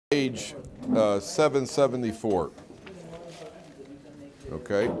page 774.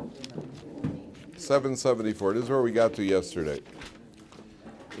 Okay? 774. This is where we got to yesterday.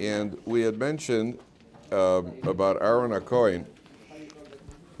 And we had mentioned about Aaron HaKohen,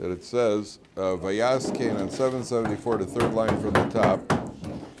 that it says, Vayaskein on 774, the third line from the top.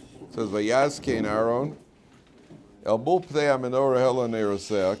 It says, Vayaskein Aaron, El Bul Pnei HaMenorah Hela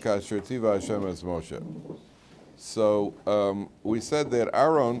Neiroseh, Kasher Tiva Hashem Es Moshe. So we said that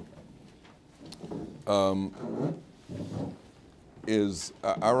Aaron he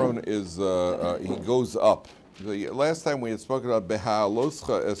goes up. The last time we had spoken about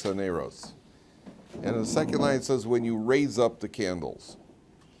Beha'aloscha Es HaNeiros. And in the second line it says, when you raise up the candles.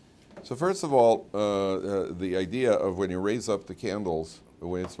 So first of all, the idea of when you raise up the candles,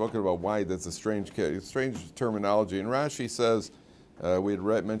 when it's spoken about why, that's a strange terminology. And Rashi says, we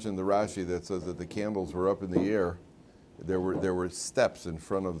had mentioned the Rashi that says that the candles were up in the air. There were steps in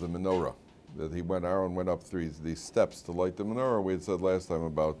front of the menorah. That Aaron went up these steps to light the menorah. We had said last time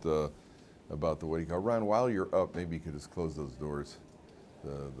about the what do you call it? Ron, while you're up, maybe you could just close those doors.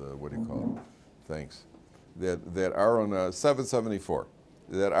 The what do you call it? Thanks. That Aaron 774.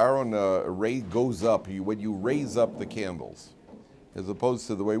 That Aaron goes up when you raise up the candles, as opposed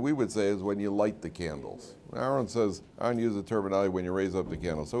to the way we would say is when you light the candles. Aaron uses the terminology when you raise up the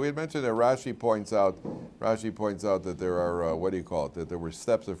candles. So we had mentioned that Rashi points out that there are what do you call it? That there were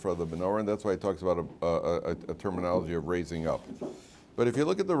steps in front of the menorah, and that's why he talks about a terminology of raising up. But if you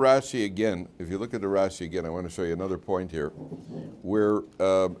look at the Rashi again, I want to show you another point here, where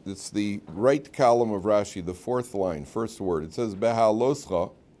it's the right column of Rashi, the fourth line, first word. It says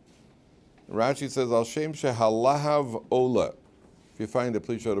Beha'aloscha. Rashi says Al Shem Shehalahav Ola. If you find it,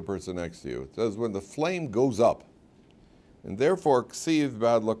 please show the person next to you. It says when the flame goes up, and therefore Ksiv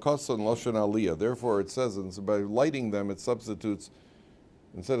Bad Lakosan Loshan Aliyah. Therefore, it says by lighting them, it substitutes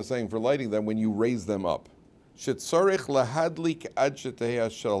instead of saying for lighting them when you raise them up. You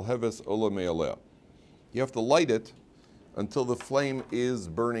have to light it until the flame is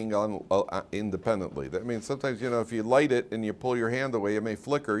burning on independently. That means sometimes, if you light it and you pull your hand away, it may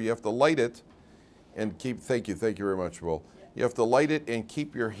flicker. You have to light it and thank you very much, Will. You have to light it and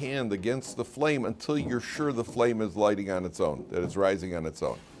keep your hand against the flame until you're sure the flame is lighting on its own, that it's rising on its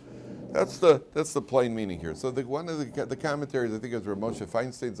own. That's the plain meaning here. So one of the commentaries, I think it's Moshe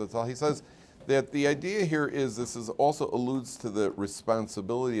Feinstein's, that's all, he says, that the idea here is this also alludes to the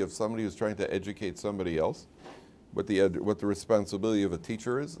responsibility of somebody who's trying to educate somebody else, what the responsibility of a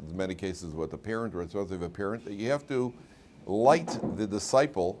teacher is, in many cases what the parent or responsibility of a parent, that you have to light the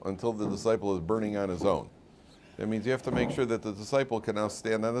disciple until the disciple is burning on his own. That means you have to make sure that the disciple can now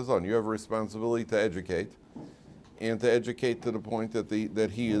stand on his own. You have a responsibility to educate, and to educate to the point that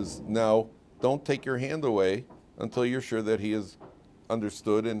he is now, don't take your hand away until you're sure that he is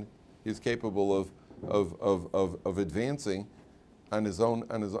understood and he's capable of advancing on his own,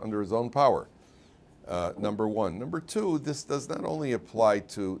 under his own power. Number one. Number two, this does not only apply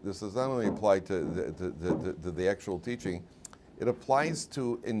to the actual teaching. It applies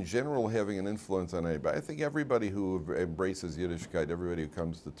to, in general, having an influence on anybody. I think everybody who embraces Yiddishkeit, everybody who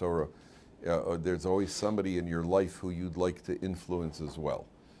comes to Torah, there's always somebody in your life who you'd like to influence as well.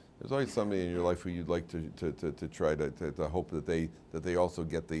 There's always somebody in your life who you'd like to try to hope that they also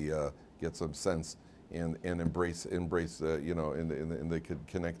get some sense and embrace and they could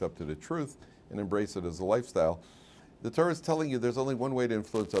connect up to the truth and embrace it as a lifestyle. The Torah is telling you there's only one way to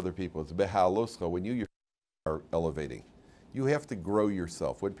influence other people. It's beha'aloscha, when you are elevating. You have to grow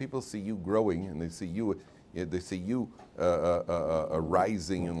yourself. When people see you growing and they see you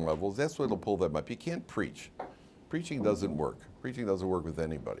rising in levels, that's what will pull them up. You can't preach. Preaching doesn't work. Preaching doesn't work with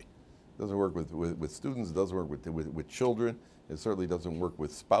anybody. It doesn't work with students. It doesn't work with children. It certainly doesn't work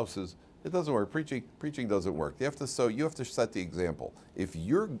with spouses. It doesn't work. Preaching doesn't work. You have to set the example. If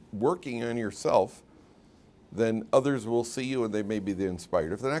you're working on yourself, then others will see you and they may be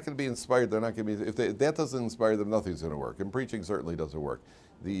inspired. If they're not going to be inspired, they're not going to be. If that doesn't inspire them, nothing's going to work. And preaching certainly doesn't work.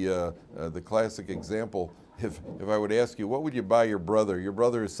 The classic example, if I would ask you, what would you buy your brother? Your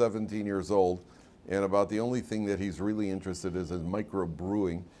brother is 17 years old, and about the only thing that he's really interested in is micro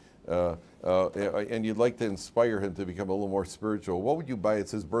brewing, and you'd like to inspire him to become a little more spiritual. What would you buy?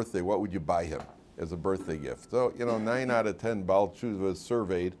 It's his birthday. What would you buy him as a birthday gift? So 9 out of 10 Baal Tshuva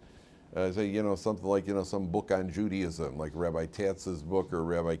surveyed. Say, something like, some book on Judaism, like Rabbi Tatz's book or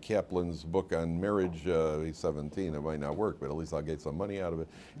Rabbi Kaplan's book on marriage. He's 17, it might not work, but at least I'll get some money out of it.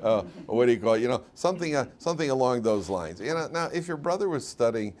 What do you call it? Something along those lines. Now, if your brother was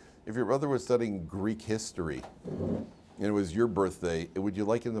studying Greek history, and it was your birthday, would you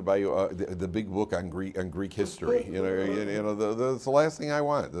like him to buy you the big book on Greek history? That's the last thing I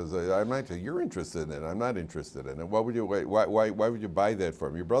want. I'm not. You're interested in it. I'm not interested in it. Why would you buy that for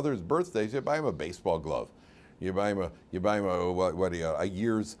him? Your brother's birthday, you buy him a baseball glove. You buy him a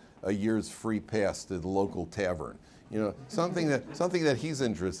year's free pass to the local tavern. Something that he's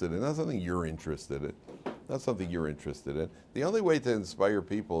interested in, not something you're interested in. That's something you're interested in. The only way to inspire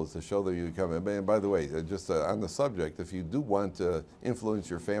people is to show them you come. And by the way, just on the subject, if you do want to influence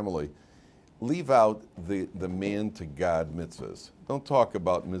your family, leave out the man to God mitzvahs. Don't talk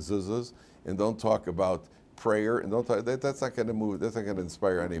about mezuzahs, and don't talk about prayer, and don't talk. That's not going to move. That's not going to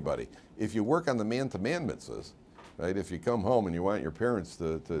inspire anybody. If you work on the man to man mitzvahs, right? If you come home and you want your parents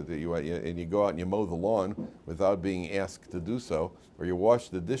and you go out and you mow the lawn without being asked to do so, or you wash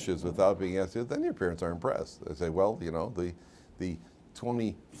the dishes without being asked to, then your parents are impressed. They say, well, the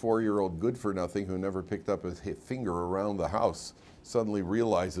 24-year-old good-for-nothing who never picked up his finger around the house suddenly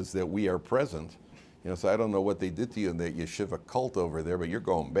realizes that we are present. So I don't know what they did to you in that yeshiva cult over there, but you're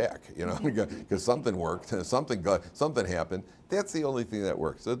going back, because something worked, something happened. That's the only thing that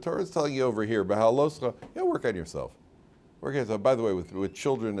works. So the Torah is telling you over here, work on yourself. Work on yourself. By the way, with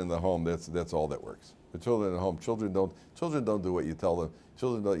children in the home, that's all that works. With children in the home, children don't do what you tell them.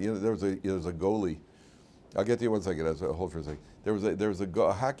 Children don't. There's a goalie. I'll get to you one second. Hold for a second. There was a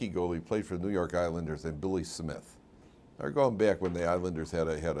hockey goalie played for the New York Islanders named Billy Smith. They're going back when the Islanders had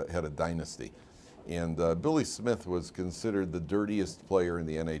a dynasty. And Billy Smith was considered the dirtiest player in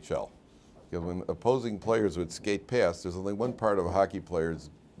the NHL. Because when opposing players would skate past, there's only one part of a hockey player's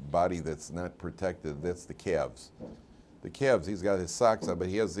body that's not protected. That's the calves. The calves, he's got his socks on, but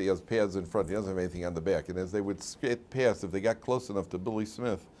he has pads in front. He doesn't have anything on the back. And as they would skate past, if they got close enough to Billy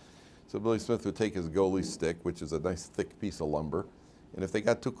Smith, so Billy Smith would take his goalie stick, which is a nice thick piece of lumber, and if they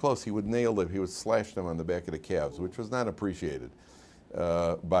got too close, he would nail them. He would slash them on the back of the calves, which was not appreciated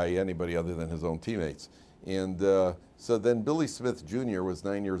by anybody other than his own teammates. And so then Billy Smith Jr. was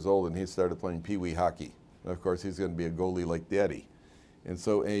 9 years old, and he started playing pee-wee hockey. And of course, he's going to be a goalie like Daddy. And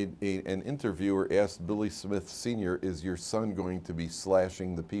so an interviewer asked Billy Smith Sr., is your son going to be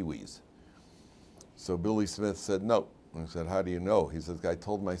slashing the pee-wees? So Billy Smith said, no. I said, how do you know? He says, I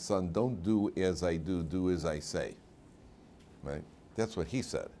told my son, don't do as I do as I say. Right? That's what he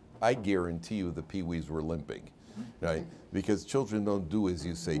said. I guarantee you the pee-wees were limping. Right? Because children don't do as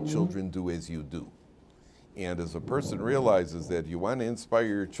you say, children do as you do. And as a person realizes that you want to inspire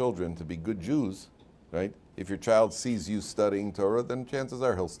your children to be good Jews, right? If your child sees you studying Torah, then chances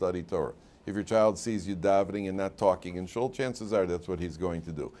are he'll study Torah. If your child sees you davening and not talking in shul, chances are that's what he's going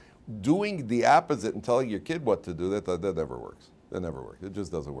to do. Doing the opposite and telling your kid what to do, that never works. That never works. It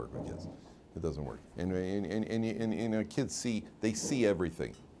just doesn't work with kids. It doesn't work. And kids see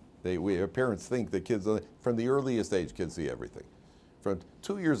everything. Our parents think that kids, from the earliest age, kids see everything. From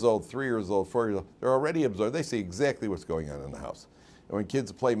 2 years old, 3 years old, 4 years old, they're already absorbed. They see exactly what's going on in the house. And when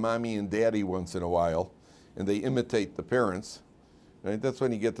kids play mommy and daddy once in a while, and they imitate the parents, right, that's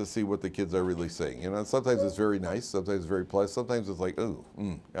when you get to see what the kids are really saying. Sometimes it's very nice, sometimes it's very pleasant, sometimes it's like, ooh.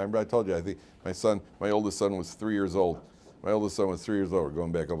 I remember I told you, I think my oldest son was 3 years old. My oldest son was 3 years old. We're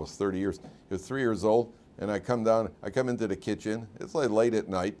going back almost 30 years. He was 3 years old, and I come into the kitchen. It's like late at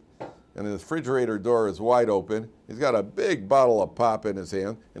night, and the refrigerator door is wide open. He's got a big bottle of pop in his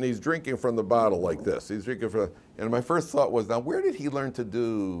hand, and he's drinking from the bottle like this. He's drinking from, and my first thought was, now where did he learn to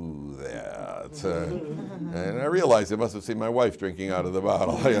do that? And I realized he must have seen my wife drinking out of the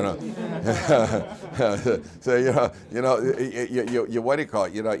bottle, So what do you call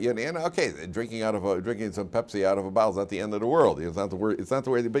it? Okay, drinking some Pepsi out of a bottle is not the end of the world. It's not the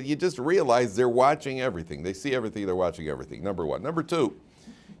word. But you just realize they're watching everything. They see everything. They're watching everything. Number one. Number two.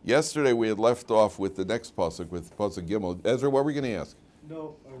 Yesterday we had left off with the next pasuk, with pasuk Gimel. Ezra, what were we going to ask?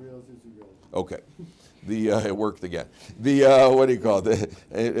 No, I realized it's a girl. Okay. It worked again. What do you call it?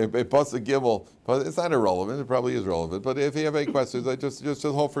 Pasuk Gimel. It's not irrelevant. It probably is relevant. But if you have any questions, just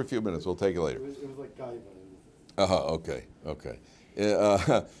hold for a few minutes. We'll take it later. It was like Gaiva. Okay.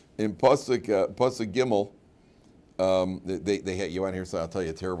 In pasuk Gimel, they had, you want to hear something? I'll tell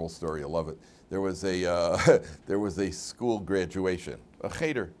you a terrible story. I love it. There was a school graduation. A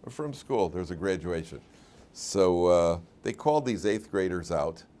cheder from school. There's a graduation. So they called these 8th graders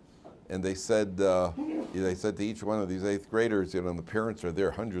out, and they said to each one of these 8th graders, the parents are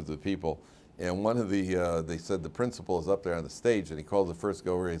there, hundreds of people, and one of they said the principal is up there on the stage, and he calls the first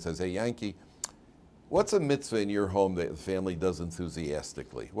goer and he says, hey Yankee, what's a mitzvah in your home that the family does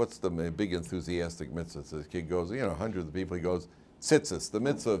enthusiastically? What's the big enthusiastic mitzvah? So the kid goes, hundreds of people. He goes, Tzitzis, the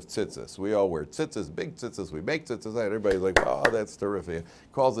mitzvah of tzitzis. We all wear tzitzis, big tzitzis. We make tzitzis. Everybody's like, oh, that's terrific.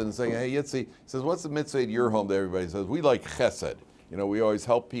 Calls in and saying, hey, Yitzi, he says, what's the mitzvah at your home? That everybody says, we like chesed. You know, we always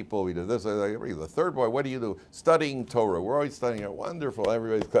help people. We do this. The third boy, what do you do? Studying Torah. We're always studying it. Wonderful.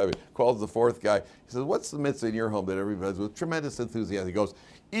 Everybody's clapping. Calls the fourth guy. He says, what's the mitzvah in your home that everybody does with tremendous enthusiasm? He goes,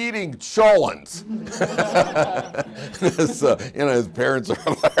 eating cholents. His parents are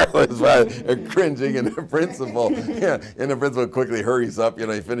cringing, and the principal quickly hurries up.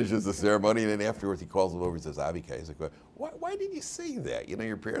 He finishes the ceremony, and then afterwards he calls him over and says, Avikai, he's like, why did you say that?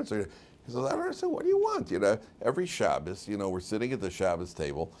 Your parents are. He says, I don't understand. What do you want? Every Shabbos, we're sitting at the Shabbos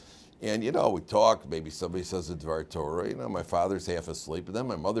table, and we talk. Maybe somebody says a Dvar Torah. My father's half asleep, and then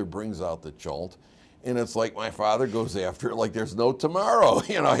my mother brings out the cholent. And it's like my father goes after it like there's no tomorrow.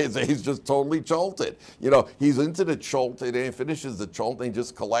 He's just totally cholted. He's into the cholt, and he finishes the cholt, and he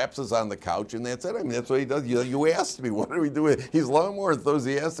just collapses on the couch, and that's it. I mean, that's what he does. You asked me, what do we do? He's a lot more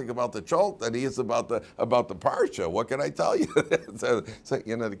enthusiastic about the cholt than he is about the Parsha. What can I tell you?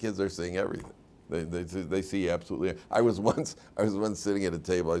 The kids are seeing everything. They see absolutely. I was once sitting at a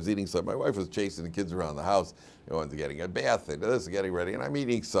table. I was eating supper. My wife was chasing the kids around the house. One's getting a bath, and this is getting ready, and I'm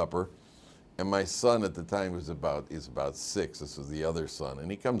eating supper. And my son at the time is about 6. This was the other son, and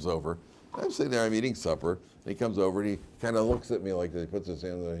he comes over. I'm sitting there, I'm eating supper. And he comes over and he kind of looks at me like this. He puts his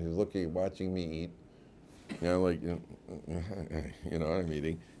hand there. He's watching me eat. I'm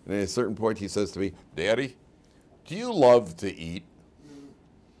eating. And at a certain point, he says to me, "Daddy, do you love to eat?"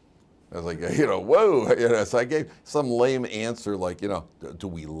 I was like, whoa. So I gave some lame answer like, do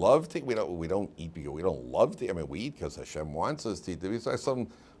we love to eat? We don't eat because we don't love to eat. I mean, we eat because Hashem wants us to eat. So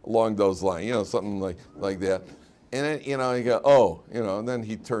something along those lines, something like that. And then, he go, oh, and then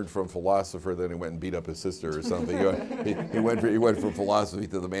he turned from philosopher, then he went and beat up his sister or something. He went from philosophy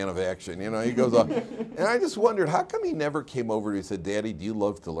to the man of action. He goes on. And I just wondered, how come he never came over to me and said, Daddy, do you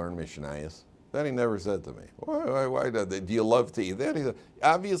love to learn Mishnayos? That he never said to me. Why do you love to eat? That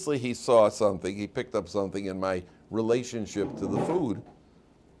obviously he saw something, he picked up something in my relationship to the food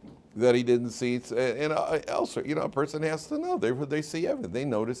that he didn't see. And elsewhere, a person has to know. They see everything. They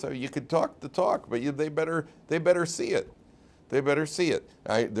notice. You could talk the talk, but they better see it. They better see it.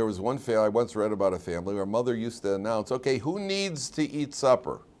 There was one family I once read about a family where mother used to announce, okay, who needs to eat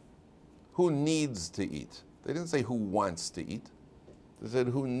supper? Who needs to eat? They didn't say who wants to eat. They said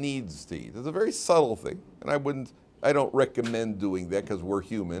who needs to eat. It's a very subtle thing, and I don't recommend doing that because we're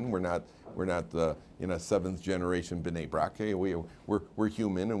human. We're not seventh generation B'nai Brak. We're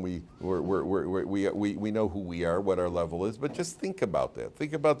human, and we know who we are, what our level is. But just think about that.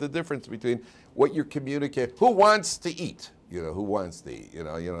 Think about the difference between what you're communicating. Who wants to eat? Who wants to eat?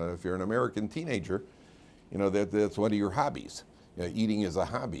 If you're an American teenager, that's one of your hobbies. Eating is a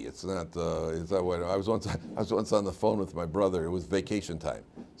hobby. It's not what I was once on the phone with my brother. It was vacation time,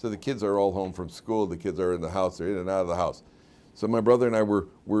 so the kids are all home from school. The kids are in the house. They're in and out of the house. So my brother and I were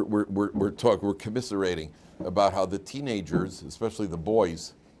commiserating about how the teenagers, especially the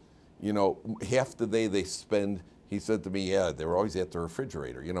boys, half the day they spend. He said to me, "Yeah, they're always at the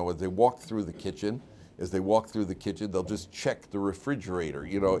refrigerator. As they walk through the kitchen." They'll just check the refrigerator.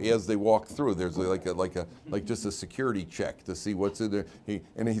 As they walk through, there's like just a security check to see what's in there.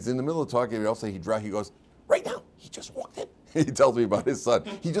 And he's in the middle of talking, and also he goes, right now. He just walked in. He tells me about his son.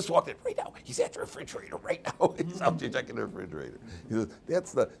 He just walked in right now. He's at the refrigerator right now. He's out there checking the refrigerator. He says,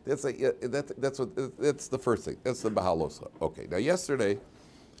 that's the first thing. That's the Bahalosa. Okay. Now yesterday,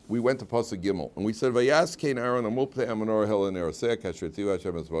 we went to Pasuk Gimel, and we said, Vayas Kain Aaron Amupte Amanor Helen Erosek Hashertiu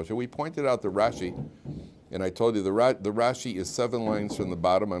Hashem Moshe. We pointed out the Rashi, and I told you the Rashi is 7 lines from the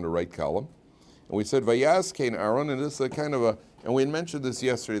bottom on the right column. And we said, Vayas Kain Aaron, and this is a kind of and we mentioned this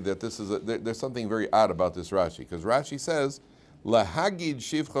yesterday, that there's something very odd about this Rashi, because Rashi says, Lahagid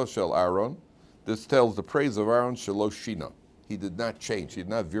Shivcha Shel Aaron, this tells the praise of Aaron Shaloshina. He did not change. He did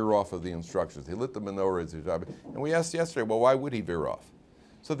not veer off of the instructions. He lit the menorah as his job. And we asked yesterday, well, why would he veer off?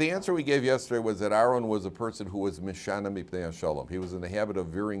 So the answer we gave yesterday was that Aaron was a person who was mishana mipnei hashalom. He was in the habit of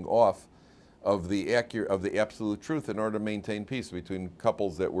veering off of the absolute truth in order to maintain peace between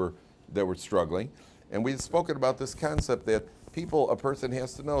couples that were struggling. And we've spoken about this concept that a person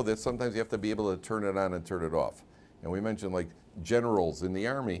has to know that sometimes you have to be able to turn it on and turn it off. And we mentioned like generals in the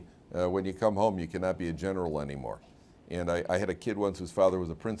army, when you come home, you cannot be a general anymore. And I had a kid once whose father was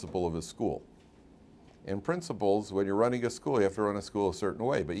a principal of his school. And principals, when you're running a school, you have to run a school a certain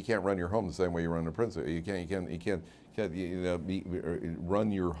way, but you can't run your home the same way you run a principal. You can't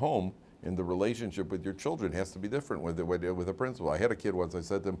run your home, and the relationship with your children has to be different with a principal. I had a kid once. I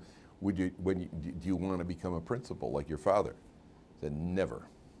said to him, do you want to become a principal like your father? He said, never.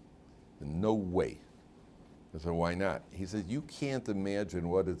 No way. I said, why not? He said, you can't imagine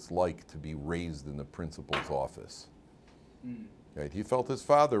what it's like to be raised in the principal's office. Right? He felt his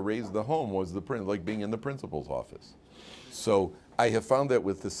father raised the home was like being in the principal's office. So I have found that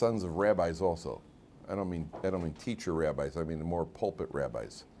with the sons of rabbis also. I don't mean teacher rabbis, I mean the more pulpit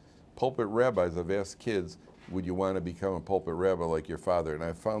rabbis. Pulpit rabbis, I've asked kids, would you want to become a pulpit rabbi like your father? And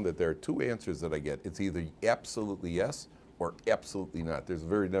I've found that there are two answers that I get. It's either absolutely yes or absolutely not. There's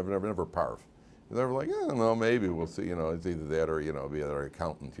never parv. They're like, I don't know, maybe we'll see, it's either that or, be our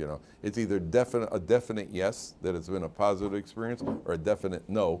accountant, It's either a definite yes, that it's been a positive experience, or a definite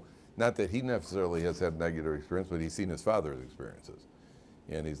no. Not that he necessarily has had negative experience, but he's seen his father's experiences.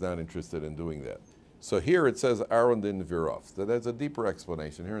 And he's not interested in doing that. So here it says, Aaron din virov. So that's a deeper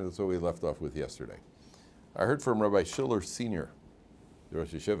explanation here, and that's what we left off with yesterday. I heard from Rabbi Schiller Sr., the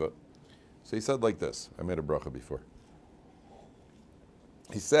Rosh Yeshiva. So he said like this. I made a bracha before.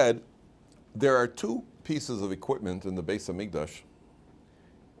 He said, there are two pieces of equipment in the Beis HaMikdash.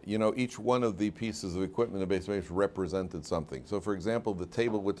 Each one of the pieces of equipment in the Beis HaMikdash represented something. So for example, the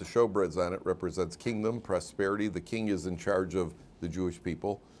table with the showbreads on it represents kingdom, prosperity. The king is in charge of the Jewish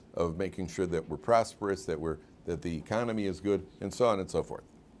people, of making sure that we're prosperous, that the economy is good, and so on and so forth.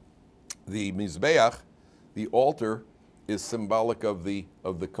 The Mizbeach, the altar, is symbolic of the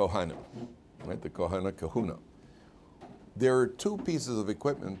Kohanim, right? The Kahuna. There are two pieces of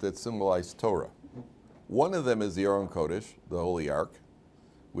equipment that symbolize Torah. One of them is the Aron Kodesh, the Holy Ark,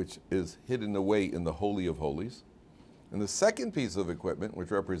 which is hidden away in the Holy of Holies. And the second piece of equipment, which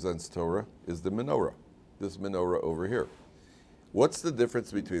represents Torah, is the menorah, this menorah over here. What's the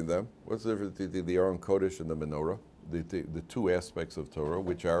difference between them? What's the difference between the Aron Kodesh and the menorah? The two aspects of Torah,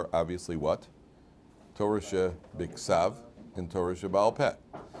 which are obviously what? Torah Shebiksav and Torah Sheba'al Peh.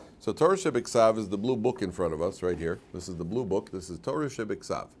 So Torah Shebiksav is the blue book in front of us right here. This is the blue book. This is Torah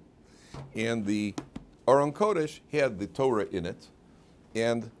Shebiksav. And the Aron Kodesh had the Torah in it.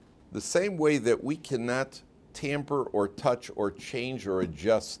 And the same way that we cannot tamper or touch or change or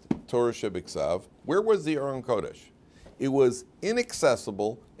adjust Torah Shebiksav, where was the Aron Kodesh? It was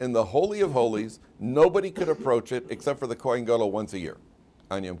inaccessible in the Holy of Holies. Nobody could approach it except for the Kohen Gadol once a year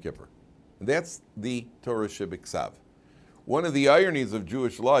on Yom Kippur. That's the Torah Shebiksav. One of the ironies of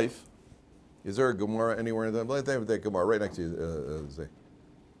Jewish life, is there a Gemara anywhere in that? They have that Gemara right next to you, Zay.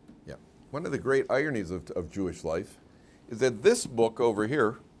 Yeah. One of the great ironies of Jewish life is that this book over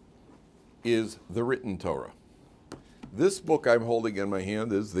here is the written Torah. This book I'm holding in my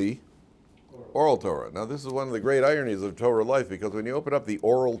hand is the oral Torah. Now this is one of the great ironies of Torah life, because when you open up the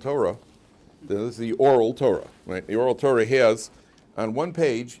oral Torah, this is the oral Torah, right? The oral Torah has, on one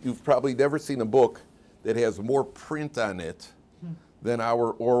page, you've probably never seen a book that has more print on it than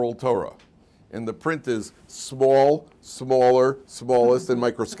our oral Torah. And the print is small, smaller, smallest, and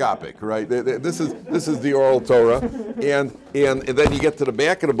microscopic, right? This is the oral Torah. And then you get to the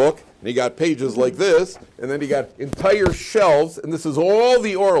back of the book, and you got pages like this, and then you got entire shelves, and this is all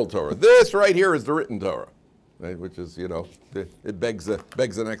the oral Torah. This right here is the written Torah, right? Which is, it begs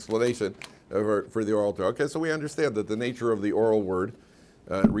an explanation for the oral Torah. Okay, so we understand that the nature of the oral word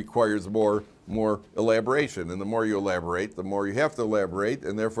requires more elaboration, and the more you elaborate, the more you have to elaborate,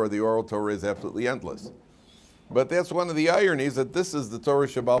 and therefore the oral Torah is absolutely endless. But that's one of the ironies, that this is the Torah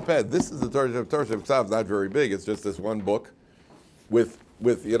Sheba'al Peh. This is the Torah Shebiksav. Not very big. It's just this one book with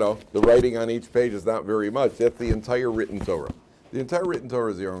the writing on each page is not very much. That's the entire written Torah. The entire written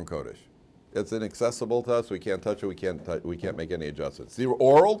Torah is the Aron Kodesh. It's inaccessible to us. We can't touch it. We can't make any adjustments. The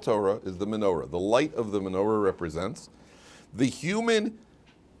oral Torah is the menorah. The light of the menorah represents the human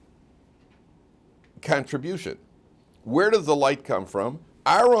contribution. Where does the light come from?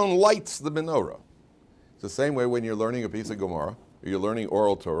 Aaron lights the menorah. It's the same way when you're learning a piece of Gemara, or you're learning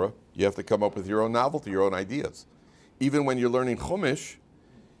oral Torah, you have to come up with your own novelty, your own ideas. Even when you're learning Chumash,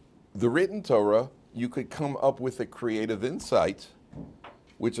 the written Torah, you could come up with a creative insight,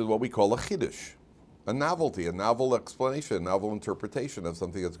 which is what we call a chiddush, a novelty, a novel explanation, a novel interpretation of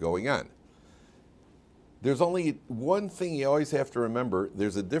something that's going on. There's only one thing you always have to remember.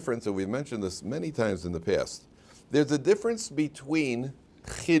 There's a difference, and we've mentioned this many times in the past. There's a difference between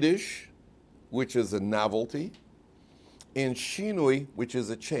chiddush, which is a novelty, and shinui, which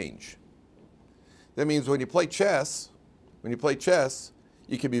is a change. That means when you play chess,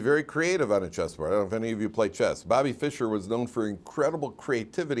 you can be very creative on a chessboard. I don't know if any of you play chess. Bobby Fischer was known for incredible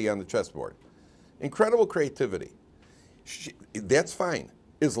creativity on the chessboard. Incredible creativity. That's fine,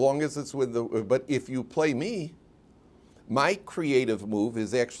 as long as it's with the, but if you play me, my creative move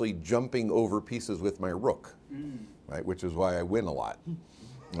is actually jumping over pieces with my rook, right? Which is why I win a lot,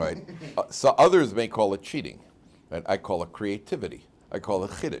 right? So others may call it cheating, right? I call it creativity. I call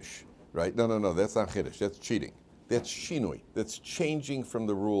it chiddush, right? No, that's not chiddush. That's cheating. That's shinui. That's changing from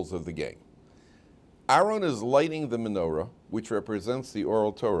the rules of the game. Aaron is lighting the menorah, which represents the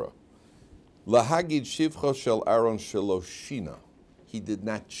oral Torah. Lahagid shivcha shel Aaron sheloshina. He did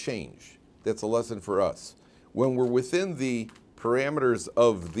not change. That's a lesson for us. When we're within the parameters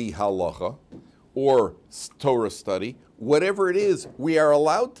of the halacha or Torah study, whatever it is, we are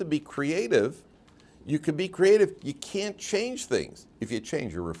allowed to be creative. You can be creative. You can't change things. If you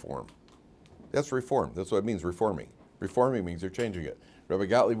change, you reform. That's reform. That's what it means, reforming. Reforming means you're changing it. Rabbi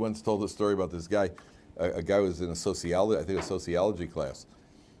Gottlieb once told a story about this guy. A guy was in a sociology class,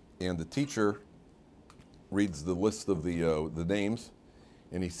 and the teacher reads the list of the names,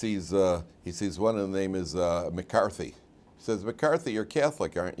 and he sees one of the name is McCarthy. He says, "McCarthy, you're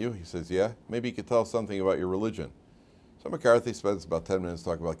Catholic, aren't you?" He says, "Yeah." "Maybe you could tell us something about your religion." So McCarthy spends about 10 minutes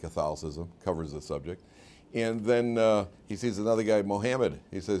talking about Catholicism, covers the subject. And then he sees another guy, Mohammed.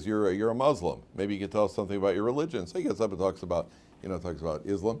 He says, you're a Muslim. Maybe you could tell us something about your religion. So he gets up and talks about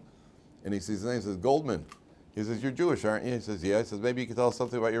Islam. And he sees his name, he says, Goldman. He says, "You're Jewish, aren't you?" He says, "Yeah." He says, "Maybe you could tell us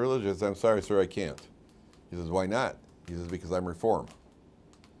something about your religion." He says, "I'm sorry, sir, I can't." He says, "Why not?" He says, "Because I'm Reform."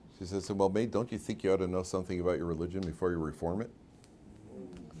 She says, "Well, mate, don't you think you ought to know something about your religion before you reform it?"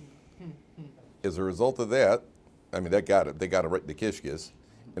 As a result of that, I mean, they got it right in the kishkis.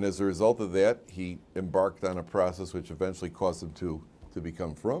 And as a result of that, he embarked on a process which eventually caused him to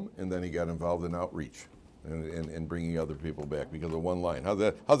become from, and then he got involved in outreach and bringing other people back because of one line. How's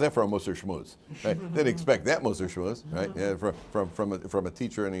that for a Moser Shmuz? Right? Didn't expect that Moser Shmuz, right? Yeah, from a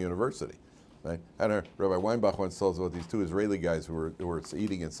teacher in a university. Right? I know Rabbi Weinbach once told us about these two Israeli guys who were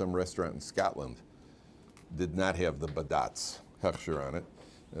eating in some restaurant in Scotland, did not have the badats, hechsher on it.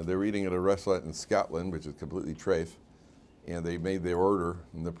 They were eating at a restaurant in Scotland, which is completely treif, and they made their order,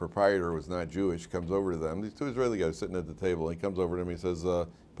 and the proprietor was not Jewish, comes over to them. These two Israeli guys sitting at the table, and he comes over to him, he says,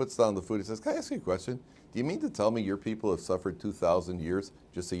 puts down the food, he says, "Can I ask you a question? Do you mean to tell me your people have suffered 2,000 years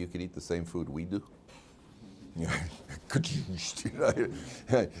just so you could eat the same food we do?"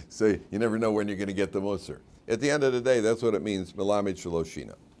 So you never know when you're going to get the Moser. At the end of the day, that's what it means, Melamed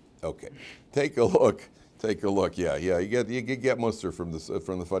Shaloshina. Okay, take a look. Yeah. You get Moser from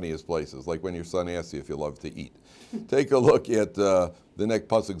the funniest places, like when your son asks you if you love to eat. Take a look at the next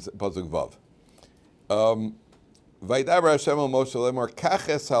pasuk Vav. Vaydaber Hashem el Moshe lemar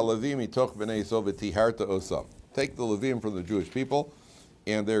kaches haLevim mitoch bnei Yisrael v'tiharta osam. Take the Levim from the Jewish people,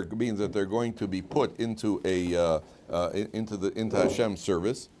 and there means that they're going to be put into into Hashem's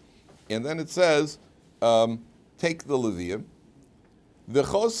service, and then it says, take the Levim. This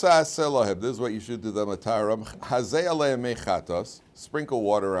is what you should do them. Sprinkle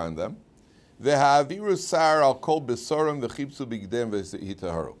water on them. They have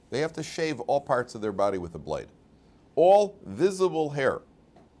to shave all parts of their body with a blade. All visible hair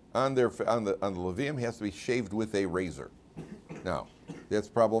on the Levim has to be shaved with a razor. Now, that's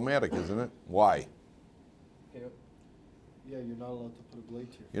problematic, isn't it? Why? Yeah, you're not allowed to put a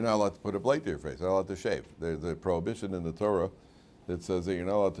blade to your face. You're not allowed to put a blade to your face. You're not allowed to shave. There's a prohibition in the Torah that says that you're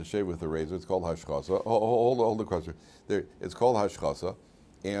not allowed to shave with a razor. It's called hashchasa. Hold the question. It's called hashchasa.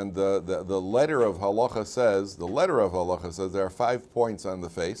 And the letter of halacha says, there are 5 points on the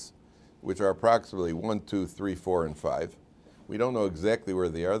face, which are approximately 1, 2, 3, 4, and 5. We don't know exactly where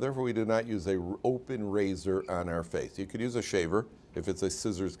they are, therefore we do not use an open razor on our face. You could use a shaver if it's a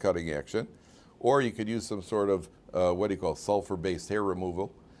scissors cutting action, or you could use some sort of, sulfur-based hair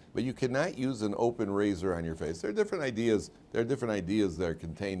removal, but you cannot use an open razor on your face. There are different ideas. There are different ideas that are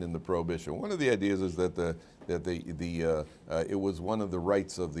contained in the prohibition. One of the ideas is that it was one of the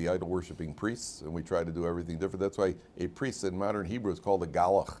rights of the idol-worshiping priests, and we try to do everything different. That's why a priest in modern Hebrew is called a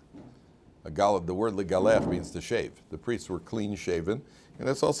galach. A galach, the word legalech means to shave. The priests were clean shaven, and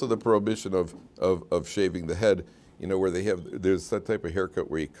that's also the prohibition of shaving the head. You know, where there's that type of haircut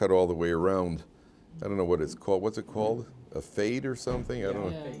where you cut all the way around. I don't know what it's called. What's it called? A fade or something? I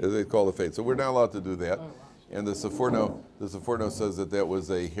don't know. They call it a fade. So we're not allowed to do that. And the Seforno says that was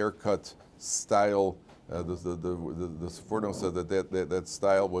a haircut style. The Seforno said that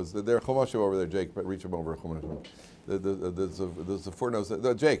style was. There, Chumash over there, Jake. But reach him over. The Seforno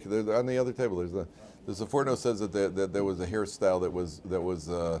said, Jake, on the other table. There's the Seforno says that there was a hairstyle that was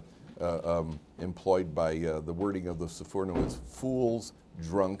employed by the wording of the Seforno was fools,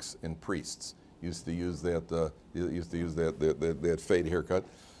 drunks, and priests. Used to use that fade haircut,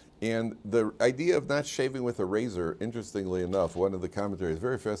 and the idea of not shaving with a razor. Interestingly enough, one of the commentaries,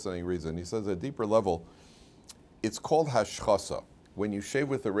 very fascinating reason. He says at a deeper level, it's called hashchasa. When you shave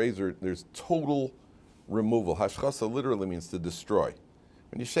with a razor, there's total removal. Hashchasa literally means to destroy.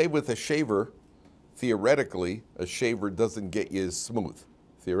 When you shave with a shaver, theoretically, a shaver doesn't get you as smooth.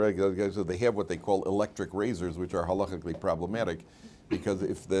 theoretically, so they have what they call electric razors, which are halachically problematic, because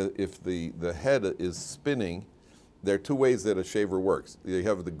if the head is spinning, there are two ways that a shaver works. You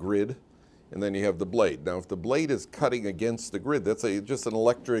have the grid, and then you have the blade. Now, if the blade is cutting against the grid, that's just an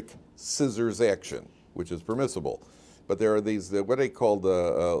electric scissors action, which is permissible. But there are these, what are they called,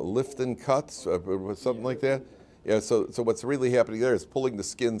 lift and cuts, something like that? Yeah, so what's really happening there is pulling the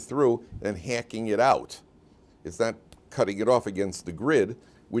skin through and hacking it out. It's not cutting it off against the grid,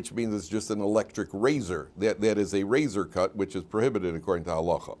 which means it's just an electric razor. That is a razor cut, which is prohibited according to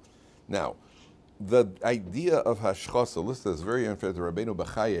halacha. Now, the idea of hashchasa, listen, is very unfair. Rabbeinu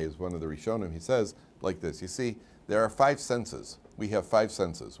Bachaya is one of the Rishonim. He says like this, you see, there are 5 senses. We have 5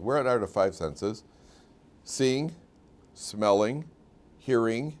 senses. Where are the 5 senses? Seeing, smelling,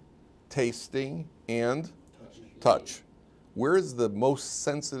 hearing, tasting, and touch. Where's the most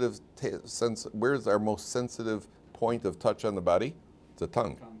sensitive where's our most sensitive point of touch on the body? It's a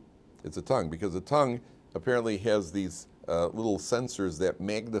tongue. It's a tongue, because the tongue apparently has these little sensors that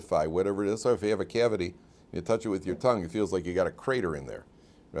magnify whatever it is. So if you have a cavity, you touch it with your tongue, it feels like you got a crater in there,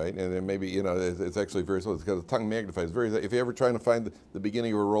 right? And then maybe, you know, it's actually very slow. It's because the tongue magnifies. If you're ever trying to find the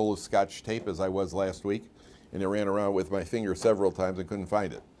beginning of a roll of Scotch tape, as I was last week, and I ran around with my finger several times and couldn't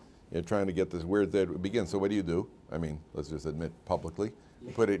find it. You're trying to get this where that begins. So what do? I mean, let's just admit publicly,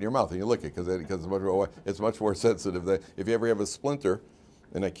 you put it in your mouth and you lick it, because it's much more sensitive. That if you ever have a splinter,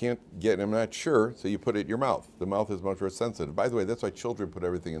 and I can't get, I'm not sure, so you put it in your mouth. The mouth is much more sensitive. By the way, that's why children put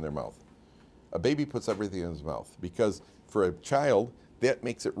everything in their mouth. A baby puts everything in his mouth, because for a child, that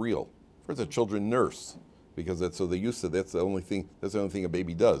makes it real. First, a children nurse, because that's so they used to. That's the only thing a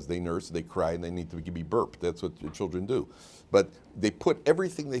baby does. They nurse, they cry, and they need to be burped. That's what children do. But they put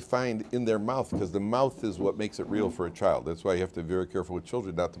everything they find in their mouth, because the mouth is what makes it real for a child. That's why you have to be very careful with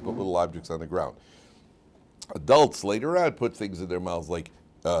children not to put little objects on the ground. Adults later on put things in their mouths like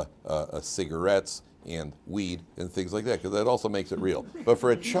cigarettes and weed and things like that, because that also makes it real. But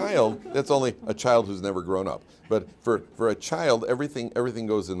for a child, that's only a child who's never grown up. But for a child, everything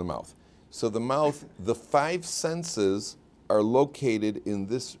goes in the mouth. So the mouth, the 5 senses are located in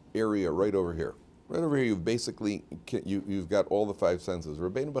this area right over here. Right over here, you've got all the 5 senses.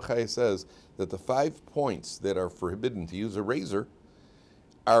 Rabbeinu Bachaya says that the 5 points that are forbidden to use a razor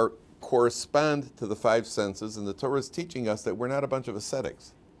correspond to the 5 senses, and the Torah is teaching us that we're not a bunch of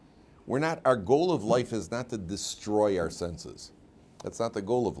ascetics. Our goal of life is not to destroy our senses. That's not the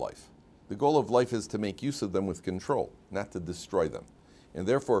goal of life. The goal of life is to make use of them with control, not to destroy them. And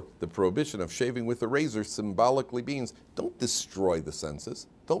therefore, the prohibition of shaving with a razor symbolically means don't destroy the senses,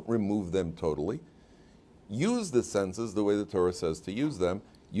 don't remove them totally. Use the senses the way the Torah says to use them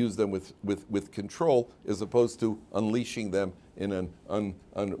with control, as opposed to unleashing them in in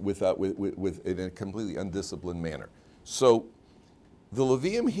a completely undisciplined manner. So the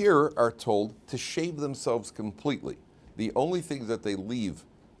Levium here are told to shave themselves completely. The only things that they leave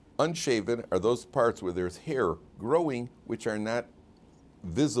unshaven are those parts where there's hair growing, which are not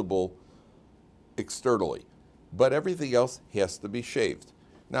visible externally. But everything else has to be shaved.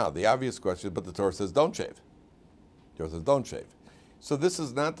 Now, the obvious question is, but the Torah says don't shave. The Torah says don't shave. So this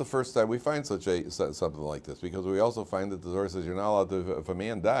is not the first time we find something like this, because we also find that the Torah says you're not allowed to, if a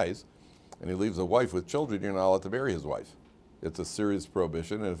man dies and he leaves a wife with children, you're not allowed to marry his wife. It's a serious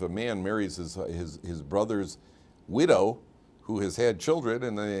prohibition. And if a man marries his brother's widow, who has had children,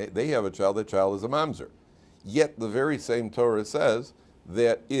 and they have a child, that child is a mamzer. Yet the very same Torah says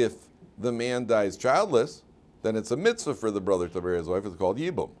that if the man dies childless, then it's a mitzvah for the brother to marry his wife. It's called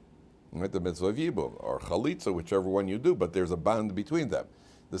yibum. Right, the mitzvah of yibum, or chalitza, whichever one you do, but there's a bond between them.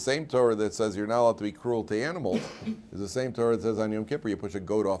 The same Torah that says you're not allowed to be cruel to animals is the same Torah that says on Yom Kippur you push a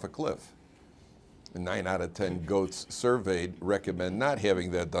goat off a cliff. And 9 out of 10 goats surveyed recommend not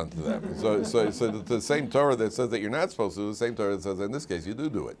having that done to them. So the same Torah that says that you're not supposed to, the same Torah that says in this case you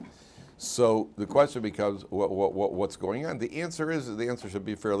do it. So the question becomes, what's going on? The answer should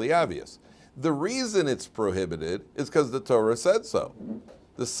be fairly obvious. The reason it's prohibited is because the Torah said so.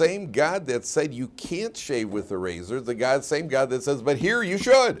 The same God that said you can't shave with a razor, same God that says, but here you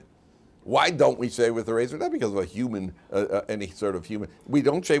should. Why don't we shave with a razor? Not because of a human, any sort of human. We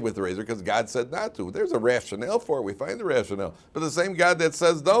don't shave with a razor because God said not to. There's a rationale for it. We find the rationale. But the same God that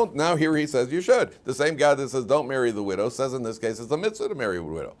says don't, now here he says you should. The same God that says don't marry the widow says in this case it's a mitzvah to marry a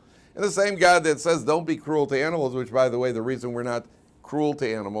widow. And the same God that says don't be cruel to animals, which, by the way, the reason we're not cruel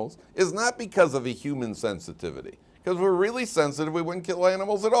to animals is not because of a human sensitivity. Because we're really sensitive, we wouldn't kill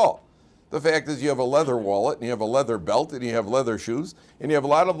animals at all. The fact is you have a leather wallet, and you have a leather belt, and you have leather shoes, and you have a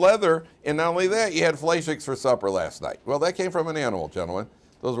lot of leather, and not only that, you had fleischiks for supper last night. Well, that came from an animal, gentlemen.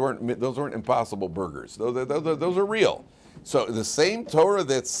 Those weren't Impossible Burgers. Those are real. So the same Torah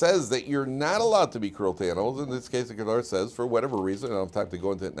that says that you're not allowed to be cruel to animals, in this case the Gemara says, for whatever reason, I don't have time to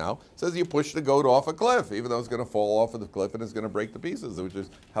go into it now, says you push the goat off a cliff, even though it's going to fall off of the cliff and it's going to break to pieces, which is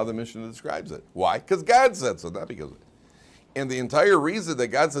how the Mishnah describes it. Why? Because God said so, not because of it. And the entire reason that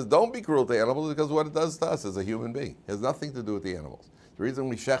God says don't be cruel to animals is because of what it does to us as a human being. It has nothing to do with the animals. The reason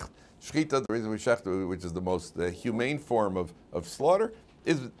we shechita, the reason we shechita, which is the most humane form of slaughter,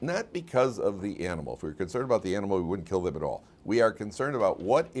 is not because of the animal. If we were concerned about the animal, we wouldn't kill them at all. We are concerned about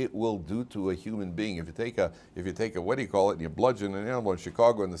what it will do to a human being. If you take a what do you call it, and you bludgeon an animal in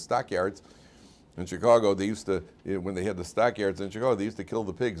Chicago in the stockyards. In Chicago, they used to, when they had the stockyards in Chicago, they used to kill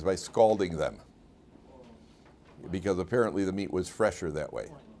the pigs by scalding them, because apparently the meat was fresher that way,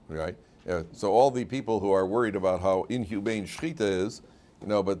 right? So all the people who are worried about how inhumane shechita is,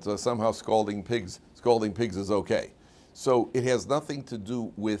 but somehow scalding pigs is okay. So it has nothing to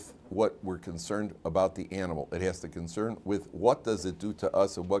do with what we're concerned about the animal. It has to concern with what does it do to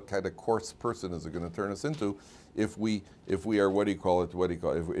us and what kind of coarse person is it going to turn us into if we are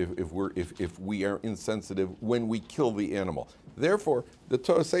if we are insensitive when we kill the animal. Therefore,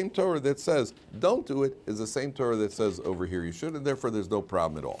 the same Torah that says don't do it is the same Torah that says over here you should, and therefore there's no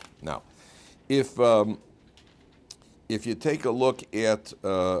problem at all. Now, if you take a look at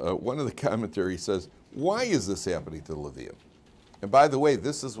one of the commentaries says, why is this happening to the Levium? And by the way,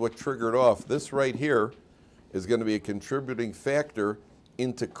 this is what triggered off. This right here is going to be a contributing factor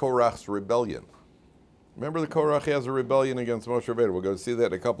into Korach's rebellion. Remember, the Korach has a rebellion against Moshe Rabbeinu. We're going to see that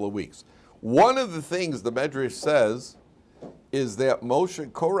in a couple of weeks. One of the things the Medrash says is that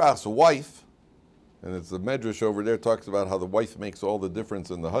Korach's wife, and it's the Medrash over there talks about how the wife makes all the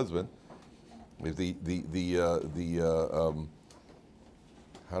difference in the husband. How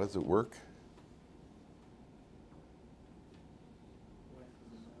does it work?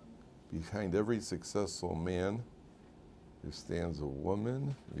 Behind every successful man, there stands a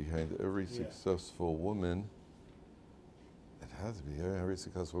woman. Behind every successful woman, it has to be every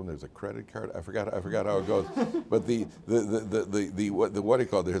successful woman. There's a credit card. I forgot how it goes. But what do you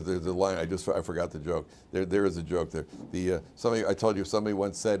call it? There's a line. I forgot the joke. There is a joke there. I told you somebody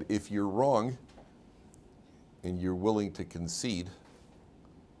once said, if you're wrong and you're willing to concede,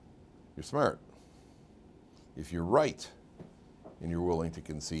 you're smart. If you're right and you're willing to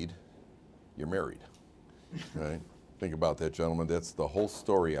concede, you're married, right? Think about that, gentlemen. That's the whole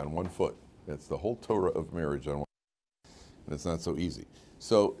story on one foot. That's the whole Torah of marriage on one foot. And it's not so easy.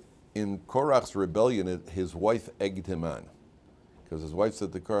 So in Korach's rebellion, his wife egged him on. Because his wife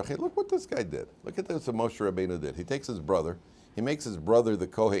said to Korach, hey, look what this guy did. Look at this what Moshe Rabbeinu did. He takes his brother. He makes his brother the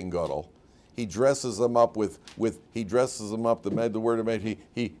Kohen Gadol. He dresses him up the word of man,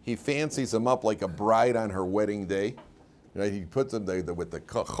 he fancies him up like a bride on her wedding day. Right, he puts them there with the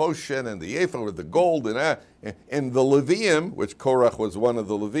choshen and the ephod with the gold and the Levium, which Korach was one of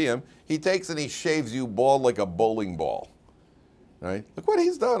the Levium, he takes and he shaves you bald like a bowling ball. Right? Look what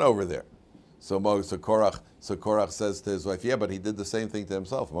he's done over there. So Korach says to his wife, yeah, but he did the same thing to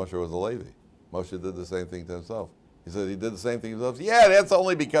himself. Moshe was a Levi. Moshe did the same thing to himself. He said he did the same thing to himself. Yeah, that's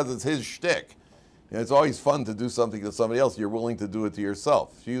only because it's his shtick. And it's always fun to do something to somebody else. You're willing to do it to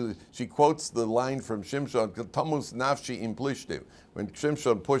yourself. She quotes the line from Shimshon, Tamus nafshi im plishtim. When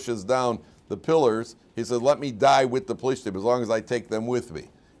Shimshon pushes down the pillars, he says, let me die with the plishtim, as long as I take them with me.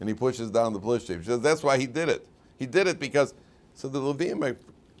 And he pushes down the plishtim. She says, that's why he did it. He did it because, so the Levium,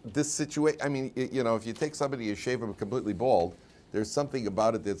 this situation, I mean, if you take somebody, you shave him completely bald, there's something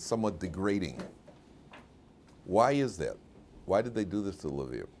about it that's somewhat degrading. Why is that? Why did they do this to the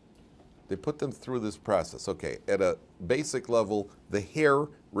Levium? They put them through this process. Okay, at a basic level, the hair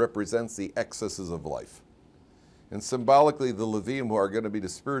represents the excesses of life. And symbolically, the Levium, who are going to be the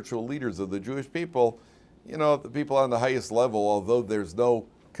spiritual leaders of the Jewish people, the people on the highest level, although there's no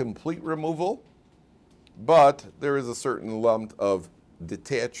complete removal, but there is a certain lump of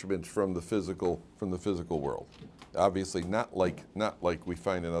detachment from the physical world. Obviously, not like we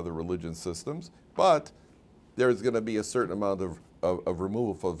find in other religion systems, but there's going to be a certain amount of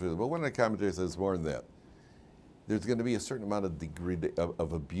removal from the physical. But one of the commentators says more than that. There's going to be a certain amount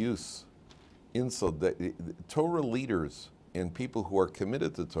of abuse, insult. That Torah leaders and people who are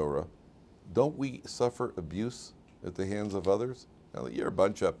committed to Torah, don't we suffer abuse at the hands of others? Now, you're a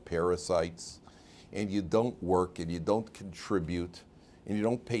bunch of parasites, and you don't work, and you don't contribute, and you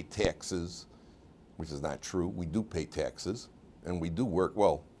don't pay taxes, which is not true. We do pay taxes, and we do work.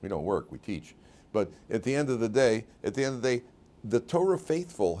 Well, we don't work, we teach. But at the end of the day, the Torah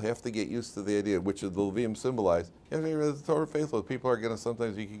faithful have to get used to the idea, which the Levium symbolize. The Torah faithful, people are going to,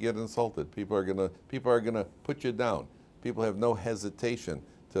 sometimes you can get insulted. People are going to put you down. People have no hesitation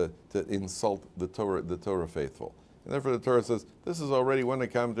to insult the Torah faithful. And therefore the Torah says, this is already, one of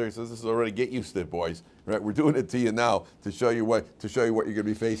the commentaries says, this is already, get used to it, boys. Right? We're doing it to you now to show you what you're going to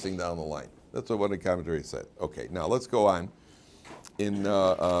be facing down the line. That's what one of the commentaries said. Okay, now let's go on.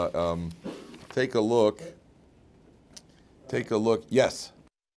 Take a look. Yes?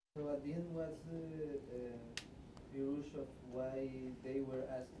 So at the end was Pirush of why they were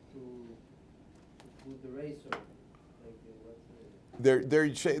asked to put the razor.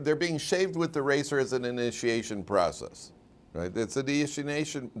 They're being shaved with the razor as an initiation process, right? It's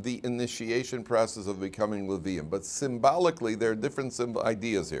the initiation process of becoming Levium. But symbolically, there are different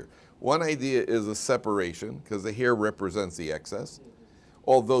ideas here. One idea is a separation, because the hair represents the excess.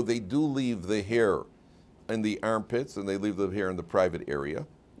 Although they do leave the hair in the armpits and they leave the hair in the private area,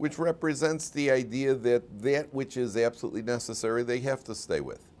 which represents the idea that which is absolutely necessary, they have to stay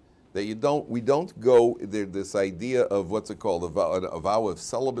with. That we don't go, this idea of what's it called, a vow of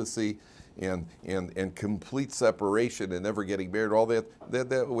celibacy and complete separation and never getting married, all that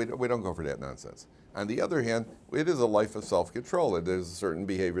we don't go for that nonsense. On the other hand, it is a life of self-control, and there's a certain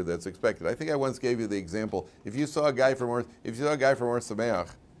behavior that's expected. I think I once gave you the example. If you saw a guy from Ohr Somayach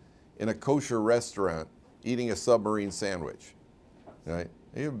in a kosher restaurant eating a submarine sandwich, right?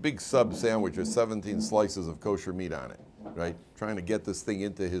 You have a big sub sandwich with 17 slices of kosher meat on it, right? Trying to get this thing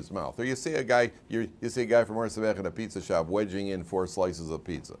into his mouth. Or you see a guy, from Ohr Somayach in a pizza shop wedging in 4 slices of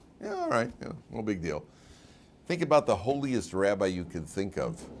pizza. Yeah, all right, yeah, no big deal. Think about the holiest rabbi you could think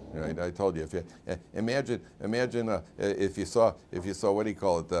of. Right? I told you, if you imagine if you saw what do you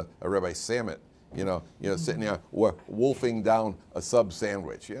call it, a Rabbi Samet, sitting there wolfing down a sub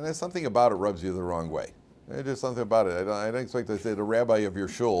sandwich. There's something about it rubs you the wrong way. There's just something about it. I don't expect to say the rabbi of your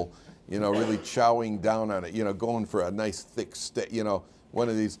shul, really chowing down on it, going for a nice thick steak, one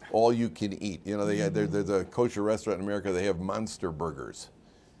of these all you can eat. There's a kosher restaurant in America. They have monster burgers.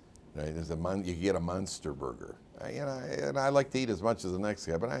 Right? You get a monster burger. And I like to eat as much as the next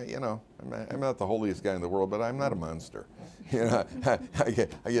guy, but I'm not the holiest guy in the world, but I'm not a monster. I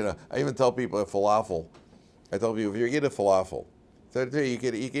even tell people a falafel. I tell people if you get a falafel, so you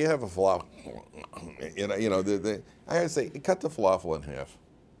can have a falafel. I always say cut the falafel in half.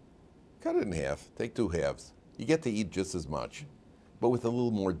 Cut it in half. Take 2 halves. You get to eat just as much, but with a little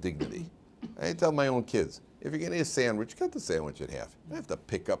more dignity. I tell my own kids, if you're going to eat a sandwich, cut the sandwich in half. You don't have to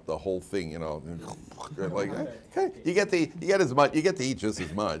pick up the whole thing, like okay. You get to eat just as much. You get to eat just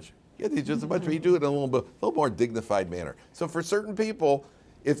as much, but you do it in a little more dignified manner. So for certain people,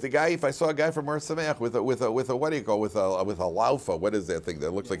 if I saw a guy from Ohr Somayach with a what do you call, with a laufa, what is that thing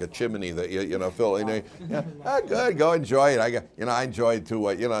that looks like a chimney that fill in? Good, go enjoy it. I enjoy it too.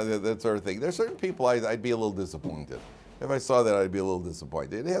 That sort of thing. There's certain people I'd be a little disappointed. If I saw that, I'd be a little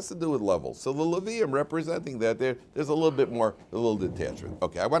disappointed. It has to do with levels. So the Levium representing that, there's a little detachment.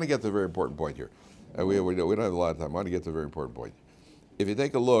 Okay, I want to get to a very important point here. We don't have a lot of time. I want to get to a very important point. If you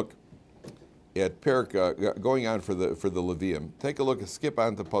take a look at Perik, going on for the Levium, take a look, skip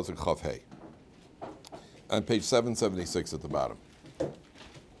on to Pasuk Chav Hey, on page 776 at the bottom.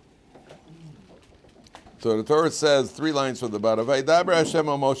 So the Torah says, 3 lines from the bottom, Vaydaber Hashem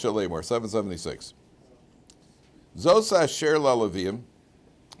o Moshe Lemor, 776. Zosa Sher La Levium,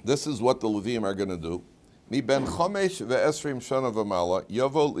 this is what the Levium are going to do. Mi ben chomesh ve'esrim shana v'mala,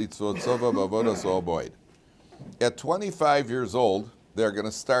 yovol itzvot tzava b'avodas o'boid. At 25 years old, they're going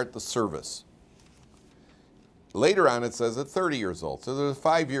to start the service. Later on, it says at 30 years old. So there's a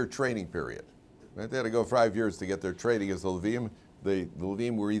 5-year training period. Right? They had to go 5 years to get their training as the Levium. The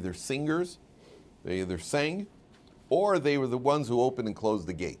Levium were either singers, they either sang, or they were the ones who opened and closed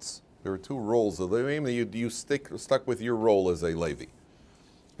the gates. There were 2 roles of Levium. You stuck with your role as a Levi.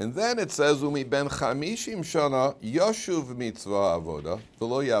 And then it says, Umi ben chamishim shana yoshuv mitzvah avoda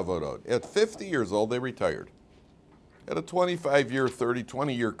v'lo yavodod. At 50 years old, they retired. Had a 25-year, 30,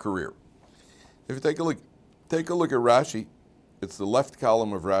 20-year career. If you take a look at Rashi, it's the left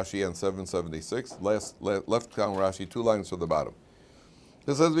column of Rashi on 776. Left column Rashi, 2 lines from the bottom.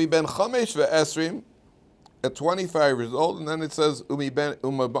 It says, Umi ben chamesh ve'esrim, at 25 years old, and then it says, Umi ben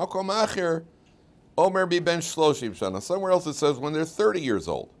umabakom acher, Omer bi ben shloshim shana. Somewhere else it says when they're 30 years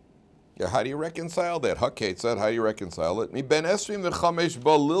old. Yeah, how do you reconcile that? Hakket said, how do you reconcile it? Mi ben esrim v'chamesh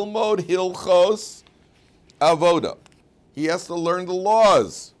bo lilmod hilchos avoda. He has to learn the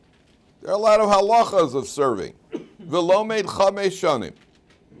laws. There are a lot of halachas of serving. V'lomed chamesh shanim.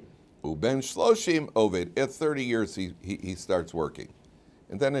 Uben shloshim oved. At 30 years, he starts working.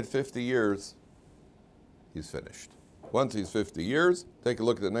 And then at 50 years, he's finished. Once he's 50 years, take a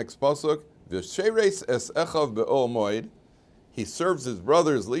look at the next pasuk. V'sheres es echav be'ol moed. He serves his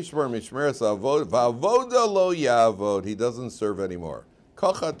brothers, lishmar mishmeres avod, va'avoda lo yavod. He doesn't serve anymore.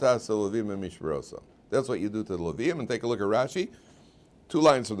 Kachat ta'aseh levim mishmerosa. That's what you do to the Levium. And take a look at Rashi. 2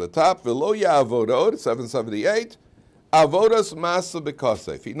 lines from the top. V'lo ya'avodod, 778. Avodas masa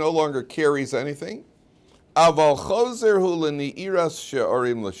b'kosef. He no longer carries anything. Aval chozer hu l'ni'iras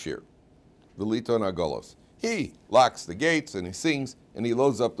she'arim l'shir. V'liton agolos. He locks the gates and he sings and he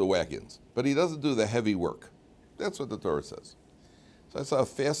loads up the wagons. But he doesn't do the heavy work. That's what the Torah says. So I saw a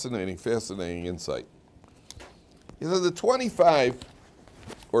fascinating insight. He says at 25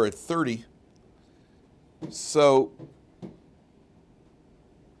 or at 30, so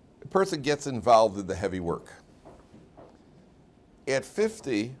a person gets involved in the heavy work. At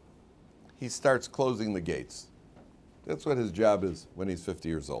 50, he starts closing the gates. That's what his job is when he's 50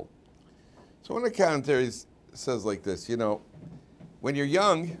 years old. So one of the commentaries says like this, you know, when you're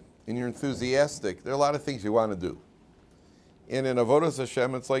young and you're enthusiastic, there are a lot of things you want to do. And in Avodas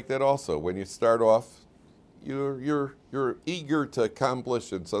Hashem, it's like that also. When you start off, you're eager to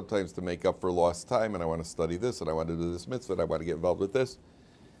accomplish and sometimes to make up for lost time, and I want to study this, and I want to do this mitzvah, and I want to get involved with this.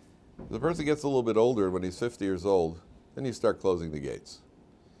 The person gets a little bit older, when he's 50 years old, then you start closing the gates.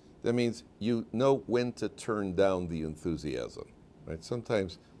 That means you know when to turn down the enthusiasm. Right?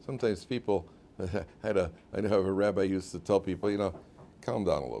 Sometimes people, I know a rabbi used to tell people, you know, calm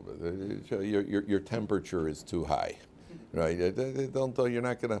down a little bit. Your temperature is too high, right? You're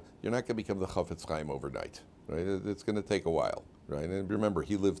not gonna become the Chafetz Chaim overnight, right? It's going to take a while, right? And remember,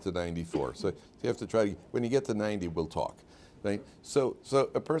 he lived to 94, so you have to try to. When you get to 90, we'll talk, right? So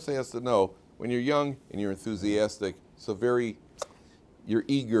a person has to know when you're young and you're enthusiastic, you're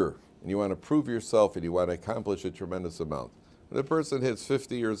eager and you want to prove yourself and you want to accomplish a tremendous amount. When a person hits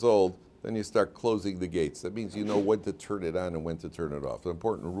 50 years old, then you start closing the gates. That means you know when to turn it on and when to turn it off. An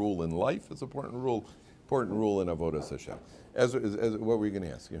important rule in life. It's an important rule in Avodas Hashem. As what were you going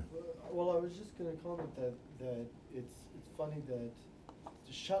to ask? Yeah. Well, I was just going to comment that it's funny that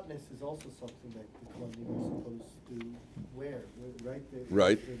the shutness is also something that the Kohanim are supposed to wear, right? The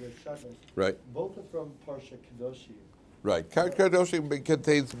shutness. Right. Both are from Parsha Kedoshim. Right. Kadoshim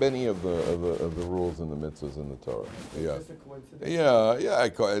contains many of the rules and the mitzvahs in the Torah. Yeah. Is this a coincidence?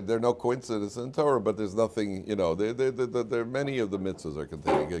 Yeah. There are no coincidences in Torah, but there's nothing. You know, there many of the mitzvahs are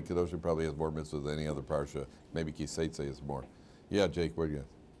contained. Kadoshim probably has more mitzvahs than any other parsha. Maybe Kiseitze has more. Yeah, Jake, what do you got?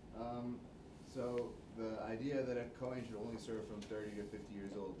 So the idea that a Kohen should only serve from 30 to 50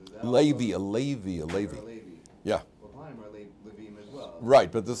 years old, is that Levi. Or a Levi. Yeah. Well, Kohanim are Levim as well. Right,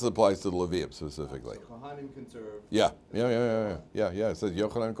 but this applies to the Levium specifically. So Kohanim can serve. Yeah. It says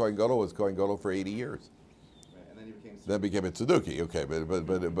Yochanan Kohen Gadol was Kohen Gadol for 80 years. Right, and then he became. Then became a Tzeduki. Okay, but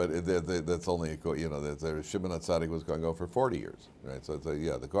that's only Shimon HaTzadik was Kohen Gadol for 40 years. Right. So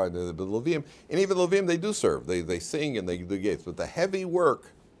the Kohen, the Levium, and even Levium they do serve. They sing and they do gates, but the heavy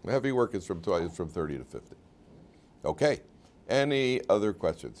work is from 30 to 50. Okay. Any other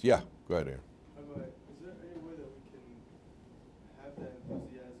questions? Yeah. Go ahead, Aaron. Rabbi, is there any way that we can have that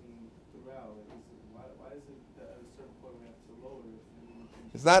enthusiasm throughout? Why is it that at a certain point we have to lower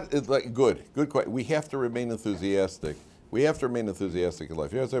it? It's like good question. We have to remain enthusiastic. We have to remain enthusiastic in life.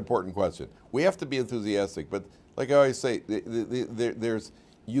 Here's an important question. We have to be enthusiastic, but like I always say,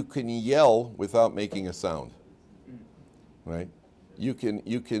 you can yell without making a sound, right? You can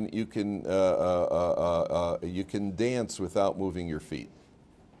dance without moving your feet.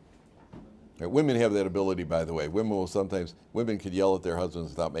 Right, women have that ability, by the way. Women could yell at their husbands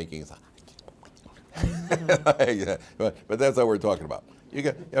without making a sound. But that's what we're talking about. You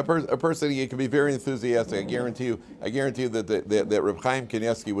got a person. You can be very enthusiastic. I guarantee you that Reb Chaim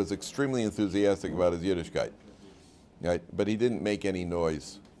Kanievsky was extremely enthusiastic about his Yiddishkeit. Right, but he didn't make any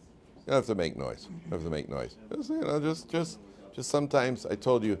noise. You don't have to make noise. Just sometimes. I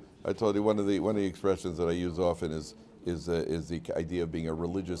told you one of the expressions that I use often is the idea of being a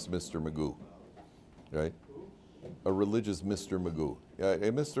religious Mr. McGoo, right? A religious Mr. McGoo.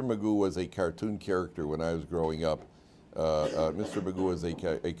 Mr. McGoo was a cartoon character when I was growing up. Mr. McGoo was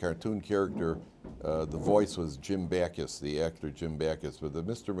a cartoon character. The voice was Jim Backus, the actor Jim Backus. But the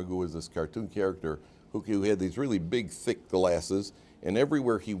Mr. McGoo was this cartoon character who had these really big, thick glasses, and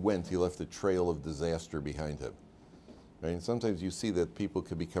everywhere he went, he left a trail of disaster behind him. Right? And sometimes you see that people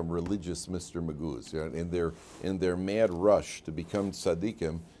can become religious Mr. Magoo's. You know, in their mad rush to become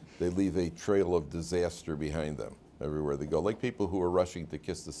tzaddikim, they leave a trail of disaster behind them everywhere they go. Like people who are rushing to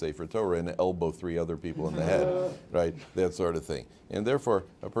kiss the Sefer Torah and elbow 3 other people in the head, right? That sort of thing. And therefore,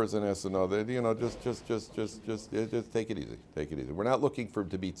 a person has to know that, you know, just take it easy. Take it easy. We're not looking for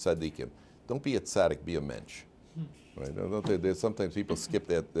to be tzaddikim. Don't be a tzaddik, be a mensch. Right? Sometimes people skip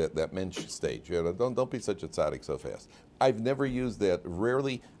that mensch stage. Don't be such a tzaddik so fast. I've never used that.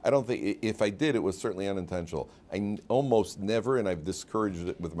 Rarely. I don't think. If I did, it was certainly unintentional. Almost never, and I've discouraged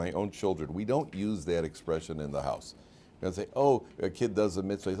it with my own children. We don't use that expression in the house. And say, oh, a kid does a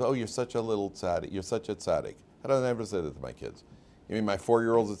mitzvah. Oh, you're such a little tzaddik. You're such a tzaddik. I don't ever say that to my kids. You mean my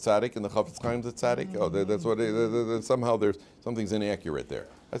 4-year-old's a tzaddik and the Chafetz Chaim's a tzaddik? Oh, that's what. Somehow something's inaccurate there.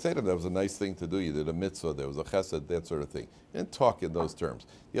 I say to them, that was a nice thing to do. You did a mitzvah, there was a chesed, that sort of thing. And talk in those terms.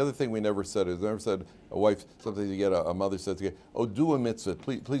 The other thing we never said is, a wife, sometimes you get a mother says to you, oh, do a mitzvah,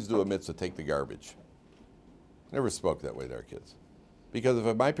 please do a mitzvah, take the garbage. Never spoke that way to our kids. Because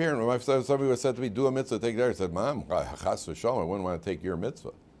if my parent, or somebody was said to me, do a mitzvah, take the garbage, I said, Mom, chas v'shalom, I wouldn't want to take your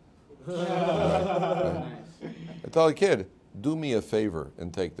mitzvah. I tell a kid, do me a favor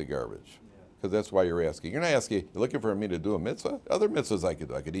and take the garbage. Because that's why you're asking. You're not asking. You're looking for me to do a mitzvah. Other mitzvahs I could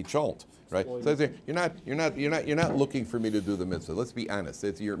do. I could eat cholent, right? So you're not looking for me to do the mitzvah. Let's be honest.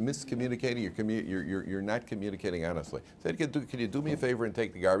 You're miscommunicating. You're not communicating honestly. Say, can you do me a favor and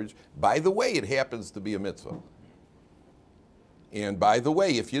take the garbage? By the way, it happens to be a mitzvah. And by the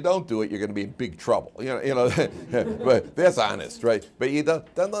way, if you don't do it, you're going to be in big trouble. But that's honest, right? But you don't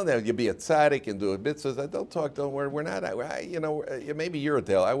you be a tzaddik and do a mitzvah. Don't talk. Don't worry. We're not. Maybe you're at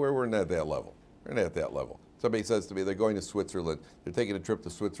that. We're not at that level. We're not at that level. Somebody says to me, they're going to Switzerland. They're taking a trip to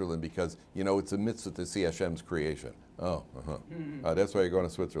Switzerland because it's a mitzvah to see Hashem's creation. Oh, that's why you're going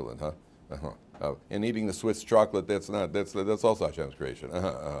to Switzerland, huh? And eating the Swiss chocolate, that's also Hashem's creation.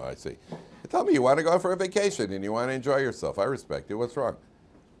 I see. Tell me, you want to go for a vacation and you want to enjoy yourself. I respect you. What's wrong?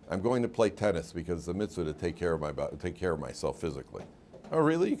 I'm going to play tennis because it's a mitzvah to take care of myself physically. Oh,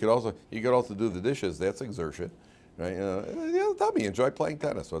 really? You could also do the dishes. That's exertion, right? Tell me, enjoy playing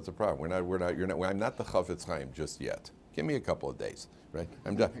tennis. What's the problem? I'm not the Chafetz Chaim just yet. Give me a couple of days, right?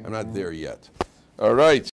 I'm not there yet. All right.